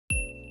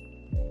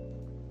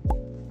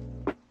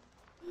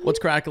What's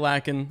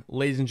crack-a-lackin',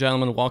 ladies and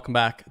gentlemen? Welcome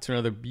back to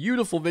another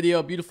beautiful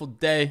video, beautiful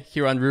day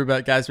here on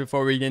Roobet. Guys,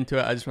 before we get into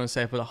it, I just want to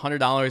say I put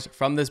 $100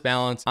 from this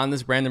balance on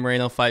this Brandon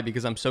Moreno fight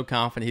because I'm so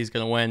confident he's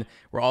going to win.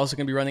 We're also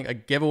going to be running a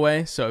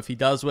giveaway, so if he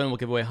does win, we'll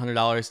give away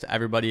 $100 to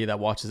everybody that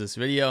watches this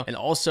video. And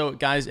also,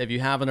 guys, if you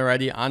haven't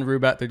already, on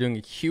Roobet, they're doing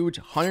a huge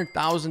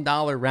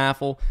 $100,000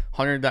 raffle.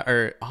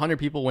 100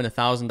 people win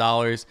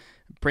 $1,000.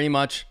 Pretty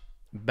much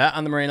bet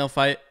on the Moreno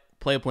fight,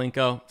 play a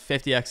Plinko,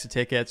 50 extra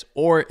tickets,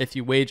 or if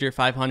you wager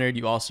 500,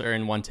 you also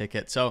earn 1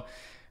 ticket. So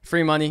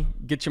free money,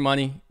 get your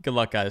money. Good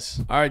luck, guys.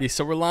 Alrighty,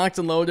 so we're locked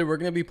and loaded. We're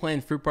gonna be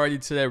playing Fruit Party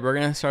today. We're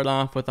gonna start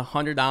off with a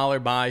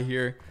 $100 buy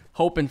here,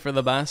 hoping for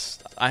the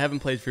best. I haven't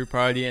played Fruit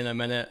Party in a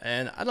minute,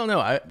 and I don't know.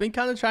 I've been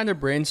kind of trying to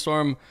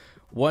brainstorm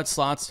what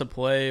slots to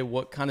play,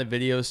 what kind of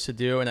videos to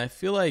do, and I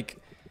feel like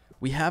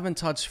we haven't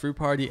touched Fruit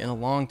Party in a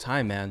long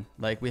time, man.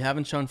 Like, we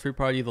haven't shown Fruit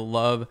Party the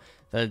love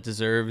that it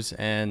deserves,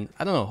 and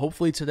I don't know,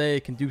 hopefully today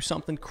it can do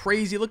something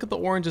crazy. Look at the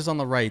oranges on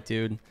the right,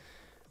 dude.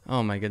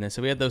 Oh my goodness.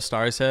 So we had those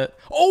stars hit.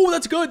 Oh,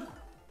 that's good.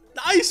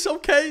 Nice.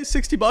 Okay,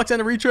 60 bucks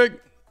and a retrig.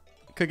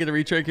 Could get a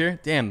retrig here.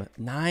 Damn,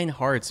 9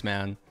 hearts,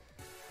 man.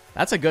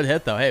 That's a good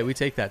hit though. Hey, we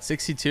take that.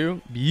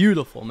 62.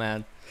 Beautiful,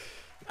 man.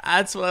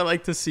 That's what I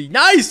like to see.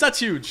 Nice. That's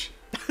huge.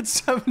 That's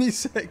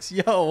 76.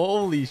 Yo,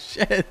 holy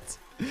shit.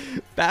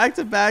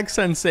 Back-to-back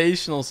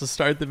sensationals to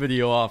start the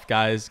video off,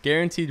 guys.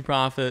 Guaranteed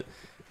profit.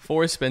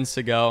 4 spins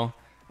to go.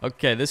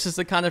 Okay, this is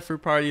the kind of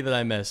Fruit Party that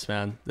I miss,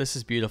 man. This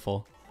is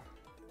beautiful.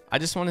 I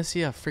just want to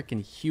see a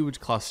freaking huge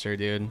cluster,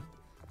 dude.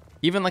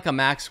 Even like a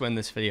max win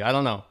this video. I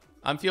don't know.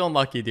 I'm feeling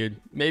lucky, dude.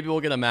 Maybe we'll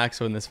get a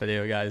max win this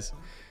video, guys.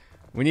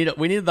 We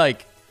need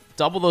like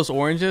double those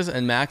oranges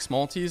and max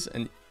multis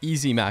and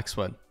easy max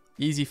win.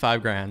 Easy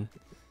 5 grand.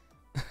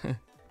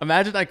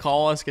 Imagine I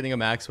call us getting a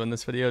max win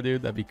this video,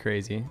 dude. That'd be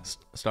crazy.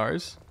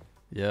 Stars?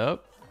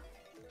 Yep.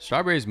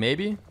 Strawberries,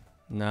 maybe?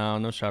 No,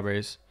 no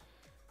strawberries.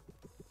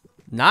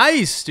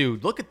 Nice,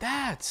 dude. Look at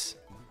that.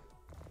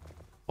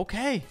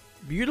 Okay.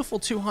 Beautiful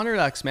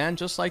 200x, man.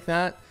 Just like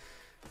that.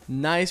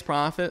 Nice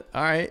profit.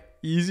 All right.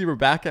 Easy. We're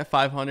back at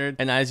 500.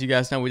 And as you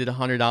guys know, we did a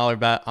 $100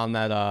 bet on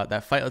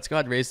that fight. Let's go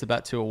ahead and raise the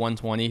bet to a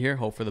 120 here.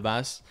 Hope for the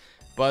best.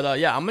 But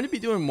yeah, I'm going to be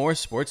doing more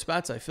sports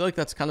bets. I feel like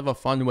that's kind of a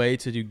fun way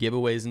to do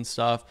giveaways and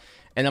stuff.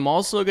 And I'm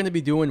also going to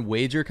be doing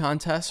wager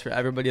contests for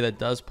everybody that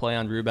does play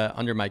on Roobet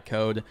under my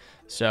code.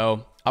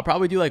 So I'll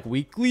probably do like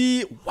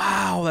weekly.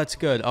 Wow, that's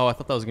good. Oh, I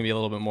thought that was going to be a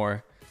little bit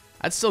more.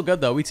 That's still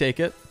good though. We take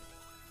it.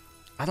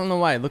 I don't know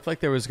why. It looked like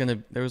there was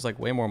like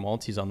way more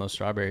multis on those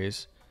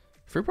strawberries.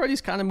 Fruit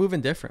Party's kind of moving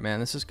different, man.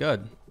 This is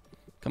good.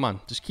 Come on,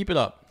 just keep it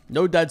up.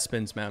 No dead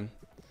spins, man.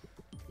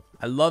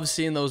 I love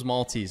seeing those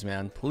multis,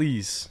 man.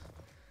 Please.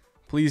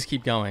 Please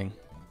keep going.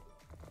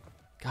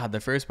 God, the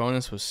first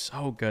bonus was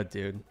so good,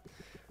 dude.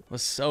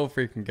 Was so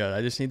freaking good.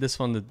 I just need this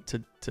one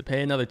to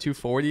pay another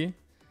 240.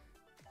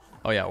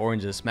 Oh yeah,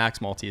 oranges,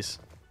 max multis.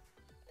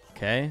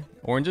 Okay,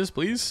 oranges,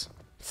 please.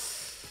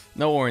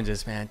 No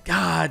oranges, man.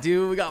 God,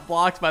 dude, we got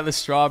blocked by the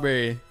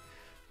strawberry.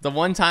 The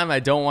one time I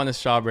don't want a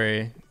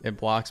strawberry, it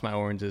blocks my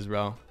oranges,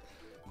 bro.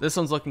 This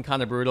one's looking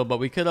kind of brutal, but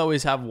we could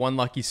always have 1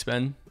 lucky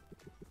spin.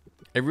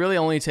 It really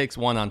only takes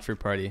 1 on Fruit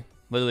Party.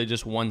 Literally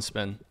just 1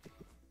 spin.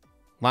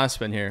 Last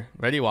spin here.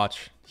 Ready?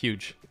 Watch.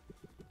 Huge.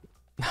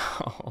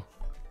 No.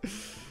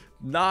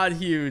 Not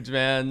huge,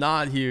 man.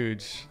 Not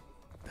huge.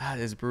 That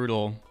is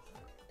brutal.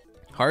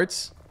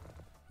 Hearts?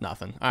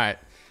 Nothing. All right.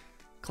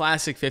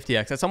 Classic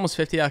 50x. That's almost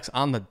 50x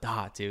on the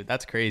dot, dude.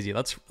 That's crazy.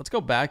 Let's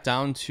go back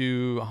down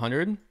to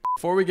 100.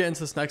 Before we get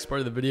into this next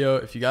part of the video,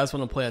 if you guys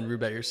want to play on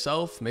Roobet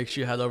yourself, make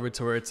sure you head over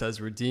to where it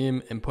says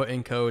redeem and put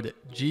in code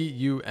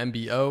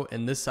GUMBO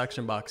in this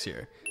section box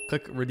here.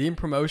 Click redeem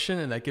promotion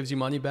and that gives you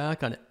money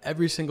back on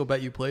every single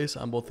bet you place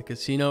on both the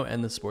casino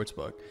and the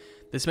sportsbook.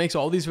 This makes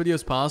all these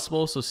videos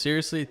possible, so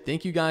seriously,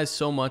 thank you guys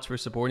so much for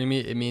supporting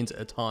me. It means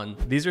a ton.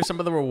 These are some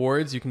of the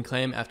rewards you can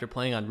claim after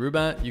playing on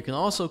Roobet. You can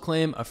also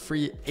claim a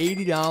free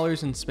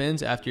 $80 in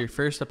spins after your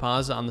first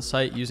deposit on the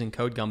site using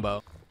code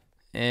Gumbo.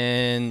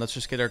 And let's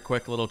just get our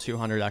quick little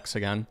 200x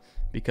again,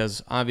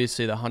 because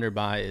obviously the 100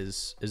 buy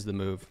is the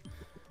move.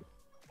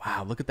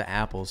 Wow, look at the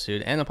apples,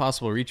 dude. And a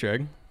possible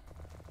retrig.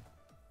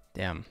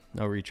 Damn,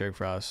 no retrig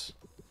for us.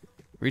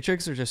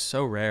 Retrigs are just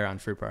so rare on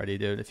Fruit Party,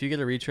 dude. If you get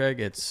a retrig,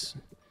 it's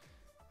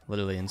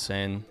literally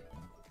insane.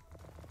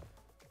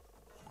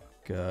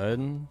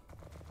 Good.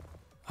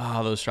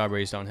 Oh, those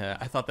strawberries don't hit.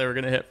 I thought they were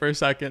gonna hit for a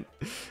second.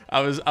 I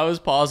was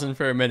pausing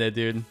for a minute,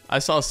 dude. I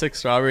saw 6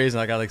 strawberries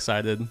and I got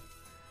excited.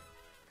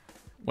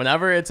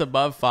 Whenever it's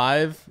above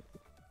 5,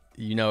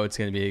 you know it's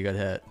gonna be a good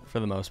hit for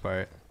the most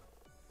part.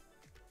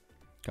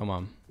 Come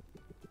on.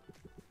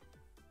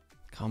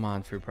 Come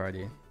on, Fruit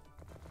Party.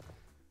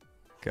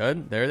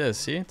 Good. There it is.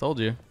 See? Told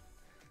you.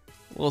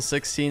 A little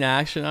 16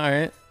 action. All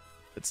right.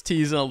 It's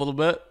teasing a little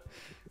bit.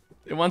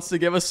 It wants to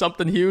give us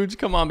something huge.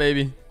 Come on,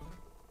 baby.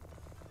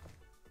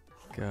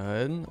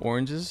 Good.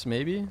 Oranges,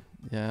 maybe.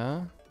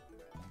 Yeah.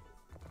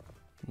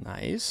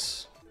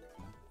 Nice.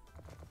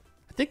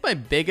 I think my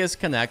biggest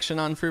connection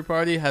on Fruit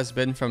Party has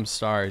been from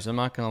stars. I'm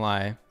not going to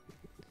lie.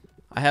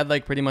 I had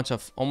like pretty much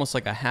almost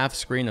like a half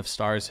screen of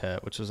stars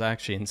hit, which was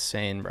actually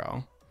insane,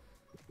 bro.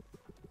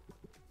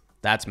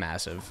 That's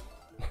massive.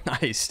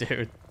 Nice,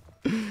 dude.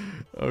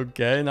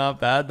 Okay, not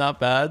bad, not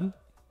bad.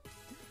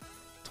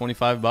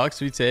 25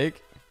 bucks we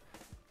take.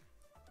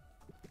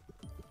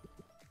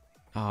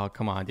 Oh,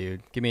 come on,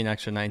 dude. Give me an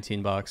extra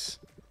 19 bucks.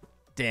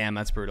 Damn,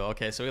 that's brutal.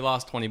 Okay, so we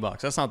lost 20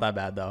 bucks. That's not that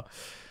bad, though.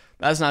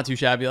 That's not too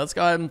shabby. Let's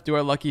go ahead and do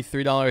our lucky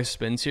 $3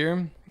 spins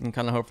here and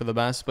kind of hope for the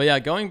best. But yeah,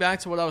 going back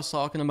to what I was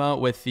talking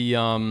about with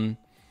the,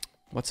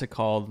 what's it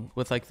called?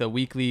 With like the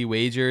weekly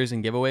wagers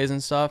and giveaways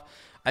and stuff.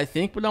 I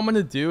think what I'm going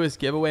to do is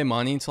give away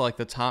money to like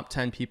the top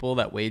 10 people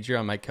that wager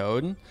on my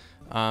code.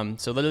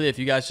 So literally, if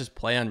you guys just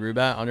play on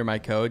Roobet under my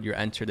code, you're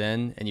entered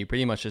in and you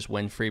pretty much just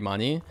win free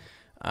money.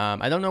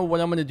 I don't know what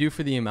I'm going to do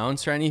for the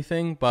amounts or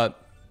anything,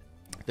 but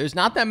there's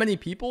not that many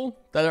people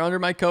that are under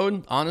my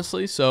code,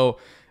 honestly. So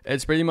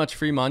it's pretty much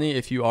free money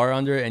if you are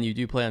under it and you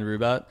do play on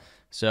Roobet.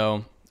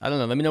 So I don't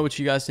know. Let me know what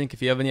you guys think.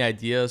 If you have any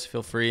ideas,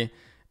 feel free.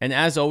 And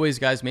as always,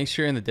 guys, make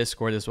sure you're in the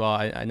Discord as well.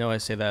 I know I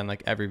say that in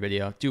like every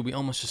video. Dude, we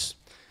almost just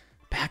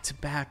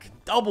back-to-back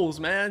doubles,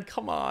 man.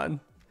 Come on.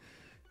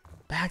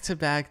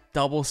 Back-to-back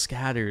double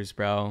scatters,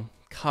 bro.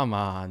 Come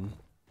on.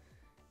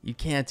 You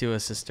can't do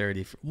us this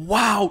dirty.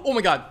 Wow. Oh,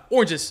 my God.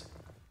 Oranges.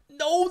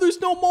 No,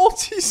 there's no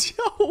multis,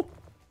 yo.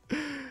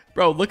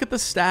 Bro, look at the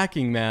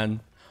stacking,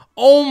 man.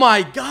 Oh,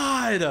 my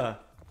God.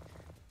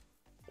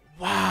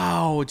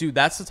 Wow. Dude,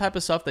 that's the type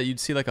of stuff that you'd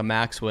see like a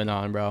max win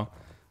on, bro.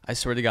 I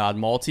swear to God.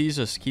 Multis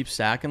just keep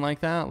stacking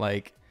like that.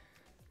 Like,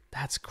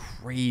 that's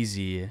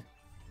crazy.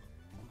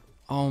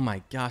 Oh,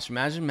 my gosh.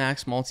 Imagine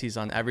max multis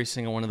on every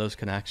single one of those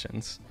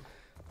connections.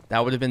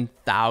 That would have been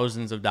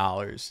thousands of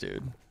dollars,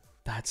 dude.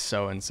 That's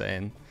so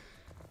insane.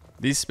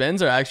 These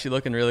spins are actually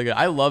looking really good.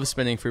 I love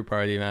spinning Fruit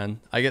Party,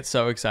 man. I get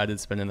so excited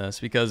spinning this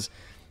because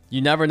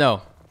you never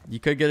know. You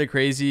could get a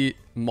crazy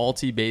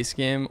multi-base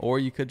game, or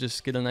you could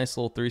just get a nice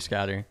little 3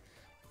 scatter.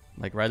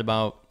 Like right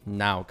about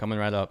now, coming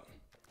right up.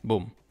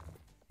 Boom.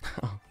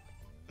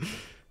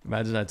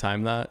 Imagine I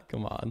timed that.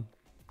 Come on.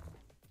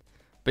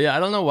 But yeah, I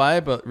don't know why,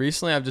 but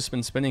recently I've just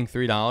been spending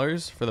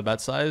 $3 for the bet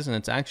size, and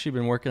it's actually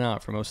been working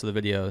out for most of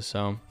the videos.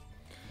 So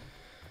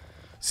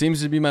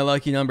seems to be my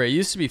lucky number. It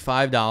used to be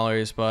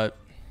 $5, but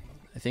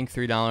I think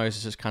 $3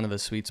 is just kind of the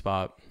sweet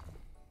spot.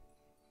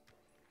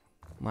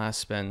 Last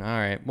spin. All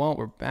right. Well,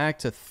 we're back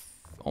to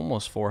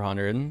almost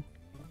 400.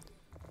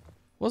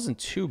 Wasn't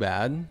too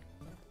bad.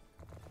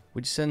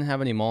 We just didn't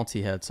have any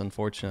multi-hits,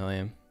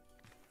 unfortunately.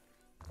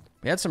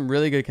 We had some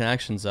really good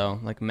connections, though.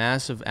 Like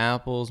massive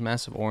apples,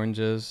 massive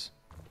oranges.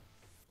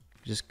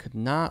 Just could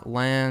not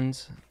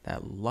land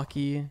that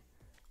lucky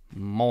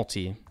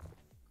multi.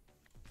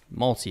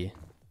 Multi.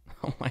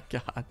 Oh, my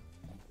God.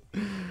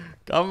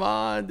 Come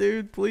on,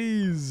 dude,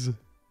 please.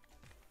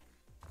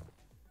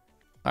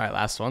 All right,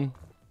 last one.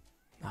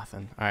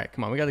 Nothing. All right,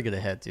 come on. We got to get a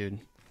hit, dude.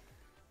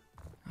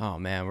 Oh,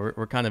 man.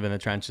 We're kind of in the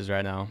trenches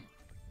right now.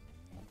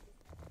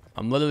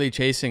 I'm literally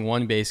chasing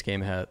one base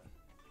game hit.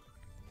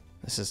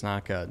 This is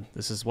not good.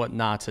 This is what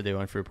not to do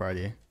on Fruit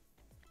Party.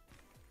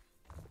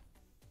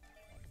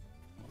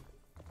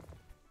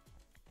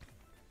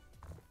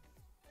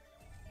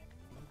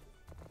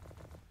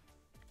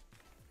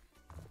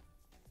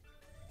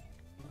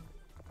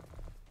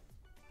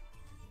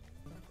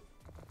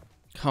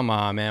 Come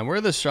on, man. Where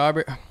are the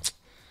strawberry?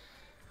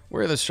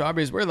 Where are the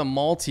strawberries? Where are the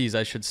multis,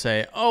 I should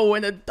say? Oh,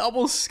 and a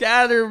double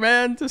scatter,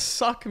 man, to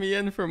suck me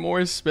in for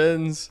more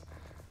spins.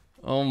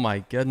 Oh, my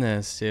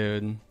goodness,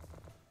 dude.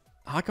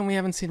 How come we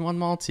haven't seen one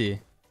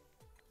multi?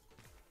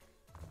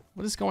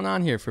 What is going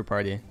on here, Fruit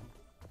Party?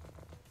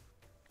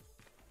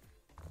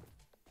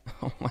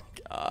 Oh, my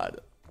God.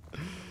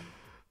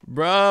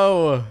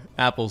 Bro.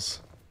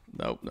 Apples.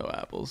 Nope, no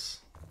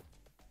apples.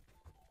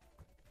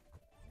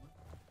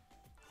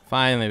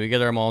 Finally, we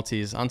get our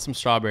multis on some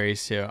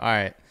strawberries too. All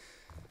right.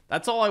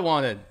 That's all I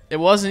wanted. It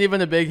wasn't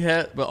even a big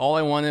hit, but all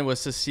I wanted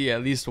was to see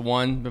at least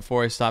one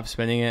before I stopped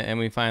spinning it, and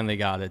we finally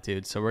got it,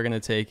 dude. So we're going to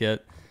take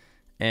it,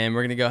 and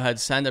we're going to go ahead and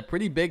send a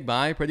pretty big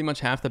buy, pretty much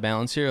half the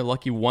balance here. A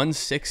lucky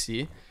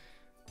 160.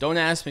 Don't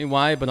ask me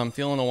why, but I'm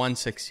feeling a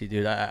 160,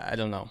 dude. I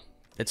don't know.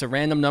 It's a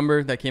random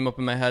number that came up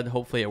in my head.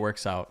 Hopefully it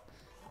works out.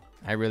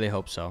 I really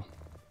hope so.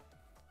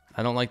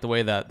 I don't like the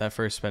way that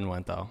first spin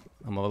went, though.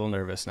 I'm a little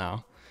nervous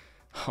now.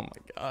 Oh,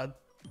 my God.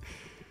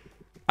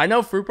 I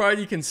know Fruit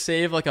Party can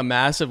save like a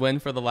massive win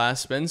for the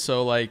last spin,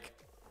 so like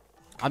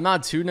I'm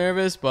not too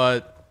nervous,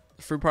 but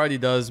Fruit Party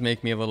does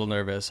make me a little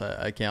nervous.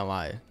 I can't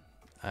lie.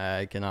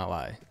 I cannot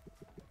lie.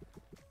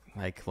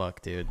 Like,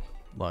 look, dude.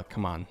 Look,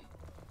 come on.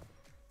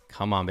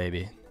 Come on,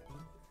 baby.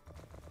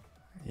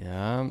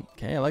 Yeah,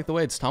 okay, I like the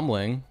way it's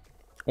tumbling.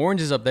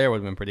 Oranges up there would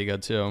have been pretty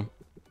good, too.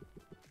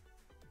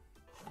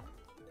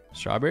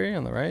 Strawberry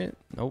on the right?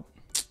 Nope.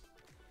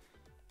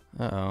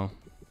 Uh-oh.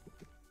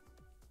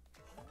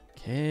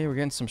 Okay, we're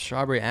getting some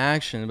strawberry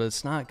action, but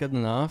it's not good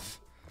enough.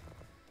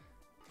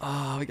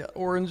 Oh, we got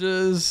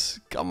oranges.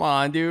 Come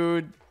on,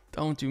 dude.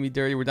 Don't do me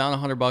dirty. We're down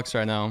 100 bucks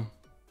right now.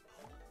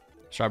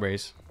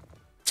 Strawberries.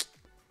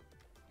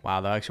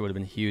 Wow, that actually would have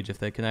been huge if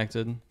they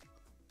connected.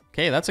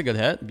 Okay, that's a good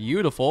hit.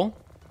 Beautiful.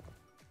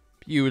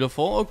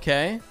 Beautiful.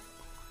 Okay.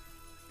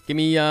 Give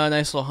me a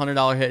nice little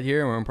 $100 hit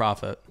here and we're in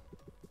profit.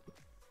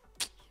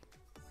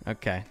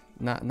 Okay.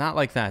 Not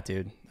like that,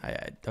 dude.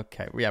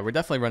 Okay. Yeah, we're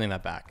definitely running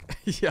that back.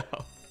 Yo.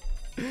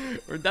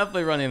 We're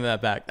definitely running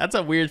that back. That's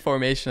a weird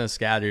formation of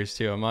scatters,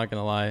 too. I'm not going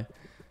to lie.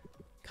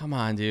 Come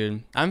on,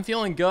 dude. I'm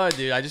feeling good,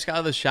 dude. I just got out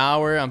of the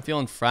shower. I'm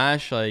feeling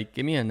fresh. Like,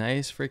 give me a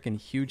nice freaking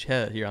huge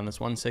hit here on this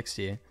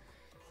 160.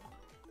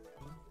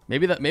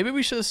 Maybe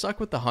we should have stuck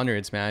with the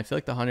hundreds, man. I feel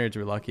like the hundreds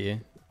were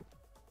lucky.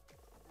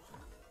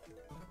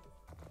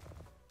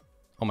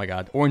 Oh my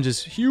god. Orange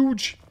is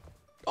huge.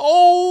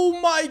 Oh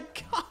my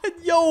god,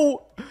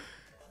 yo.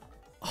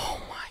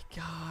 Oh my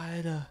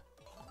god.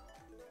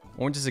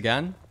 Oranges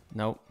again?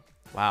 Nope.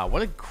 Wow,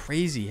 what a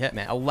crazy hit,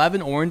 man.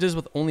 11 oranges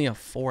with only a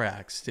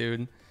 4x,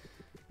 dude.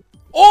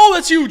 Oh,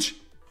 that's huge.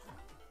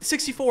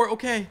 64,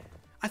 okay.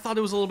 I thought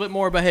it was a little bit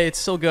more, but hey, it's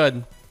still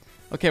good.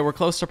 Okay, we're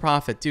close to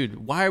profit.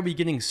 Dude, why are we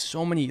getting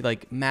so many,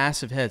 like,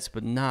 massive hits,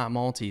 but not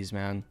multis,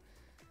 man?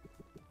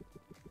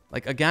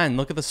 Like, again,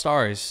 look at the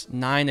stars.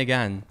 9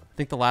 again. I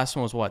think the last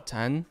one was, what,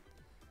 10?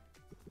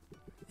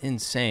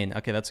 Insane.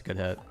 Okay, that's a good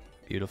hit.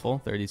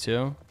 Beautiful.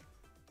 32.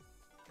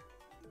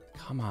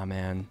 Come on,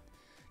 man.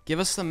 Give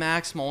us the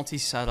max multi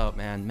setup,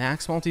 man.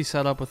 Max multi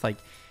setup with, like,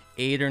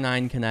 8 or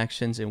 9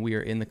 connections, and we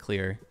are in the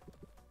clear.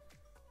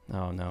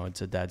 Oh, no,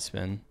 it's a dead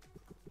spin.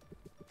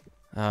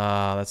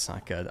 That's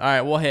not good. All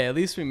right, well, hey, at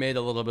least we made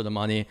a little bit of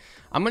money.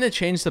 I'm going to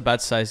change the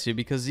bet size, too,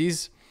 because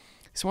these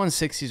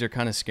 160s are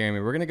kind of scaring me.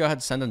 We're going to go ahead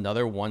and send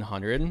another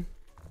 100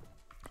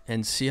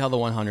 and see how the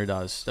 100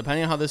 does.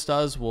 Depending on how this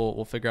does,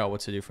 we'll figure out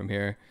what to do from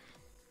here.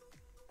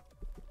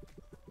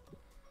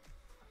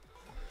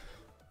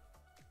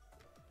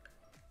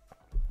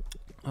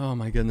 Oh,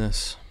 my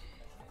goodness.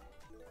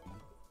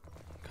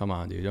 Come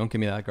on, dude. Don't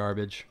give me that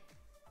garbage.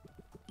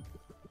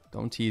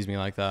 Don't tease me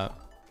like that.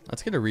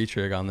 Let's get a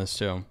retrig on this,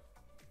 too.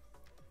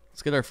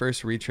 Let's get our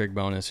first retrig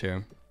bonus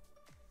here.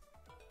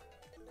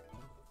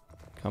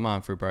 Come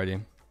on, Fruit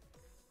Party.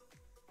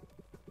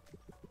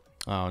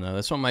 Oh, no.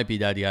 This one might be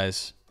dead,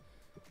 guys.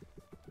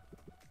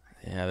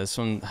 Yeah, this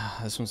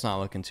one's not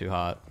looking too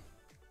hot.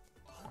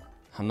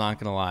 I'm not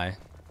going to lie.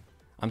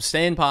 I'm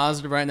staying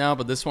positive right now,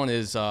 but this one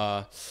is...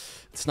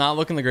 it's not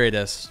looking the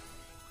greatest.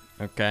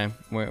 Okay?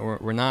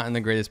 We're not in the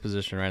greatest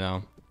position right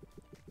now.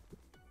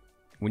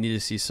 We need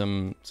to see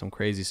some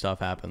crazy stuff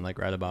happen, like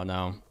right about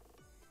now.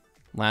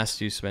 Last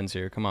 2 spins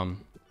here. Come on.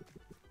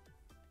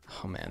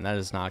 Oh man, that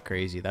is not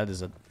crazy. That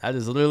is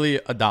literally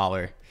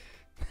 $1.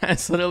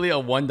 That's literally a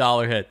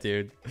 $1 hit,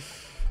 dude.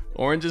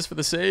 Oranges for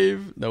the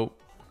save. Nope.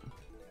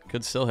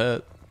 Could still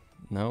hit.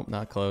 Nope,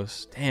 not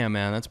close. Damn,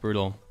 man, that's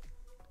brutal.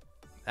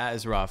 That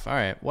is rough. All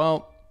right,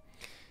 well,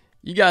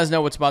 you guys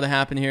know what's about to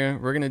happen here.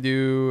 We're gonna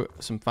do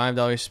some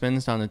 $5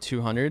 spins down to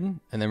 200,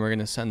 and then we're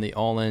gonna send the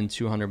all-in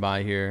 200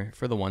 buy here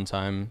for the one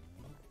time.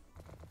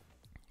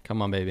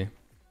 Come on, baby.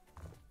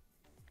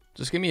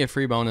 Just give me a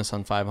free bonus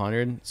on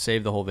 500.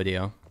 Save the whole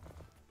video.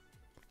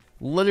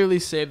 Literally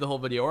save the whole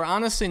video. Or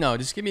honestly, no.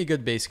 Just give me a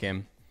good base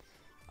game.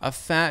 A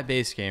fat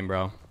base game,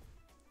 bro.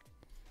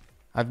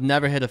 I've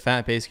never hit a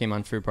fat base game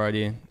on Fruit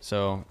Party.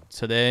 So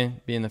today,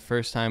 being the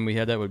first time we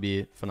hit it, would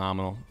be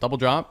phenomenal. Double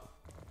drop.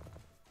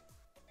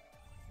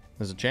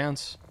 There's a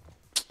chance.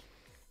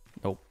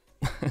 Nope.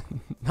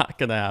 Not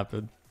going to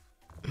happen.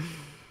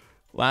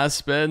 Last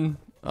spin.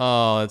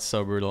 Oh, that's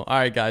so brutal. All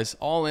right, guys.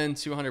 All in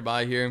 200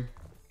 buy here.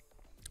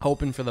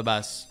 Hoping for the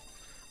best.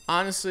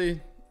 Honestly,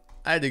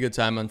 I had a good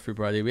time on Fruit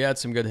Party. We had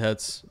some good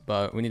hits,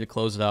 but we need to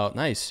close it out.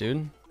 Nice,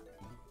 dude.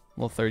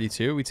 Well,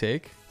 32 we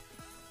take.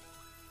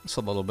 Just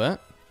a little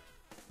bit.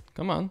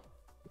 Come on.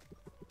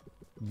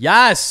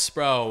 Yes,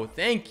 bro.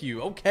 Thank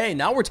you. Okay,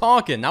 now we're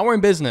talking. Now we're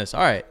in business.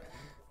 All right.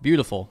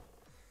 Beautiful.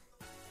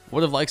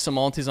 Would have liked some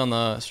multis on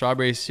the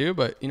strawberries too,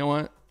 but you know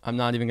what? I'm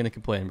not even going to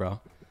complain, bro.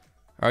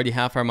 Already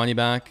half our money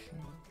back.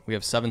 We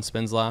have 7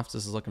 spins left.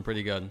 This is looking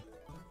pretty good.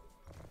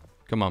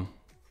 Come on.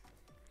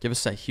 Give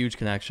us that huge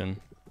connection.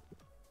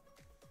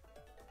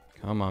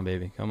 Come on,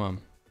 baby. Come on.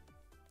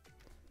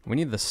 We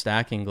need the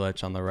stacking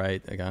glitch on the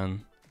right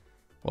again.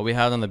 What we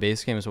had on the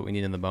base game is what we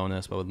need in the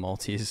bonus, but with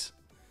multis.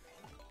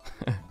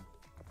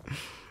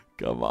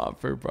 Come on,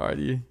 Fruit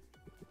Party.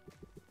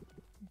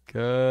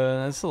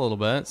 Good. That's a little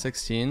bit.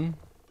 16.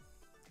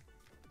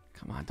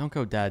 Come on, don't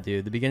go dead,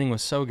 dude. The beginning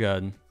was so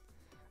good.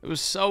 It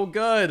was so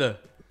good.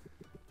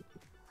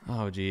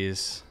 Oh,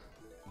 jeez.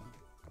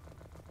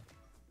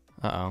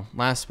 Uh-oh.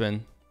 Last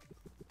spin.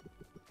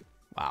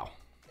 Wow.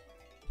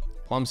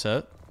 Plum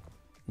set.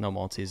 No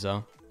multis,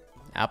 though.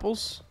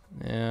 Apples?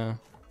 Yeah.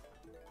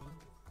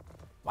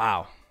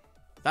 Wow.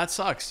 That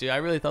sucks, dude. I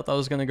really thought that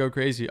was going to go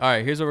crazy. All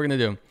right, here's what we're going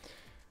to do.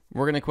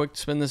 We're going to quick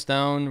spin this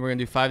down. We're going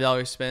to do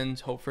 $5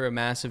 spins. Hope for a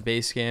massive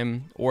base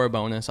game or a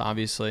bonus,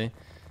 obviously.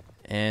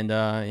 And,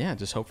 yeah,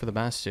 just hope for the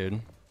best,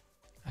 dude.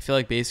 I feel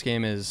like base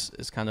game is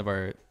kind of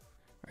our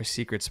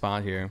secret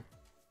spot here.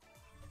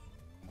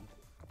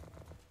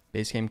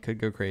 Base game could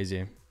go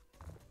crazy.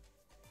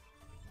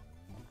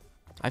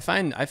 I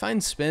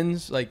find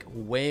spins like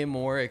way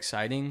more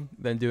exciting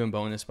than doing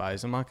bonus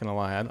buys. I'm not gonna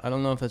lie. I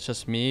don't know if that's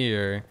just me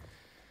or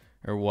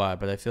what,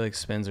 but I feel like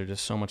spins are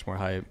just so much more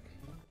hype.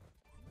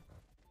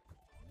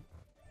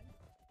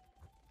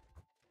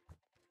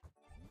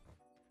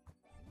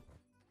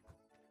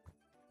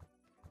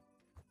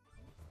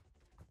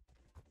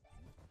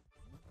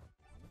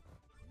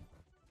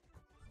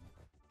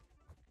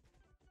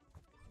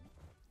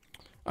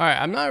 All right,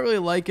 I'm not really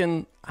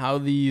liking how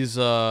these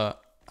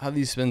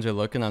spins are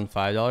looking on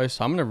 $5,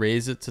 so I'm gonna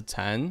raise it to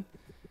 10,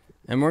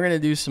 and we're gonna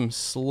do some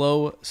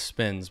slow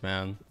spins,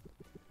 man.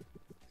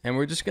 And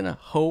we're just gonna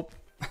hope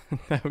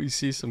that we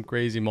see some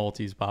crazy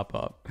multis pop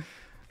up.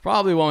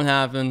 Probably won't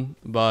happen,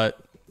 but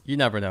you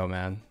never know,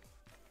 man.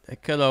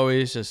 It could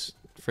always just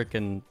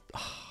freaking,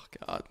 oh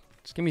god,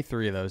 just give me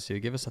 3 of those,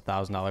 dude. Give us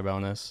 $1,000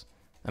 bonus.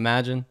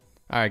 Imagine.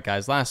 All right,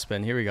 guys, last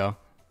spin. Here we go.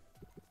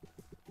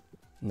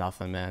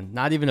 Nothing, man.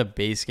 Not even a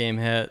base game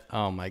hit.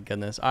 Oh my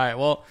goodness. All right,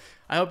 well,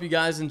 I hope you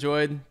guys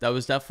enjoyed. That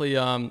was definitely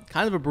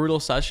kind of a brutal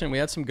session. We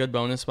had some good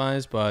bonus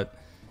buys, but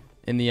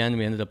in the end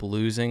we ended up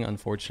losing,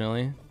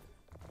 unfortunately.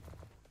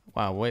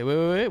 Wow,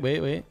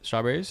 wait.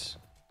 Strawberries.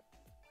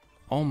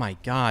 Oh my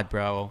god,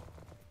 bro.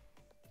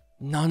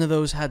 None of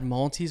those had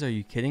multis. Are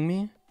you kidding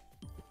me?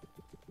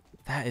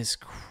 That is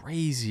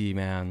crazy,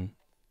 man.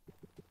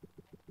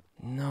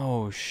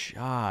 No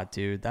shot,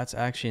 dude. That's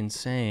actually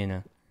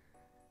insane.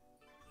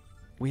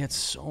 We had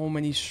so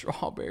many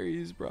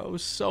strawberries, bro.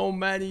 So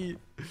many.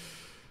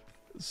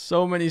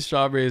 So many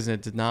strawberries, and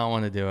it did not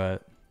want to do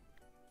it.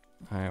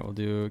 All right,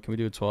 can we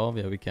do a 12?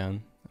 Yeah, we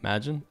can.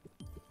 Imagine.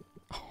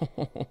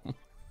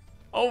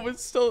 Oh,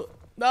 it's still,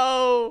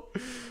 no.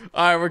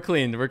 All right, we're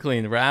clean.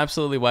 We're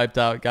absolutely wiped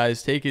out.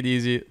 Guys, take it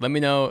easy. Let me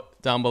know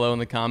down below in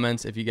the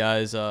comments if you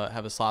guys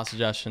have a slot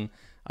suggestion.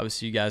 I will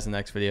see you guys in the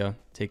next video.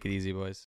 Take it easy, boys.